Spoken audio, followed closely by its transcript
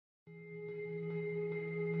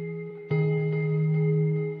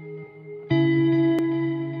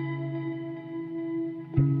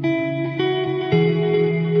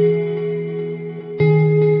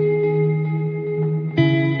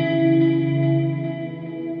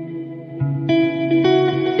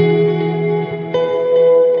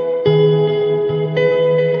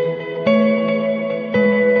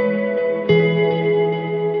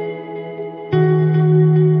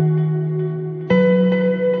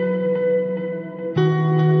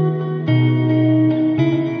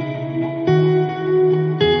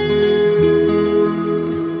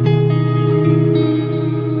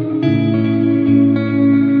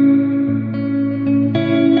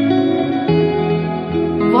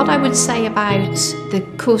I would say about the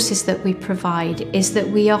courses that we provide is that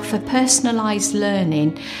we offer personalised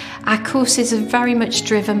learning. Our courses are very much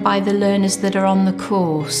driven by the learners that are on the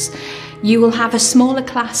course. You will have a smaller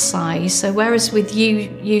class size, so whereas with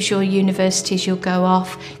usual universities you'll go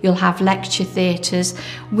off, you'll have lecture theatres.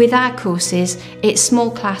 With our courses, it's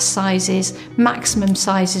small class sizes, maximum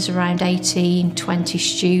sizes around 18, 20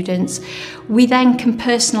 students. We then can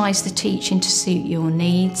personalise the teaching to suit your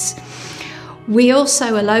needs. We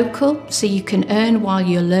also are local, so you can earn while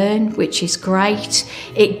you learn, which is great.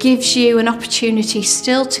 It gives you an opportunity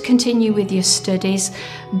still to continue with your studies,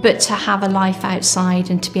 but to have a life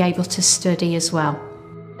outside and to be able to study as well.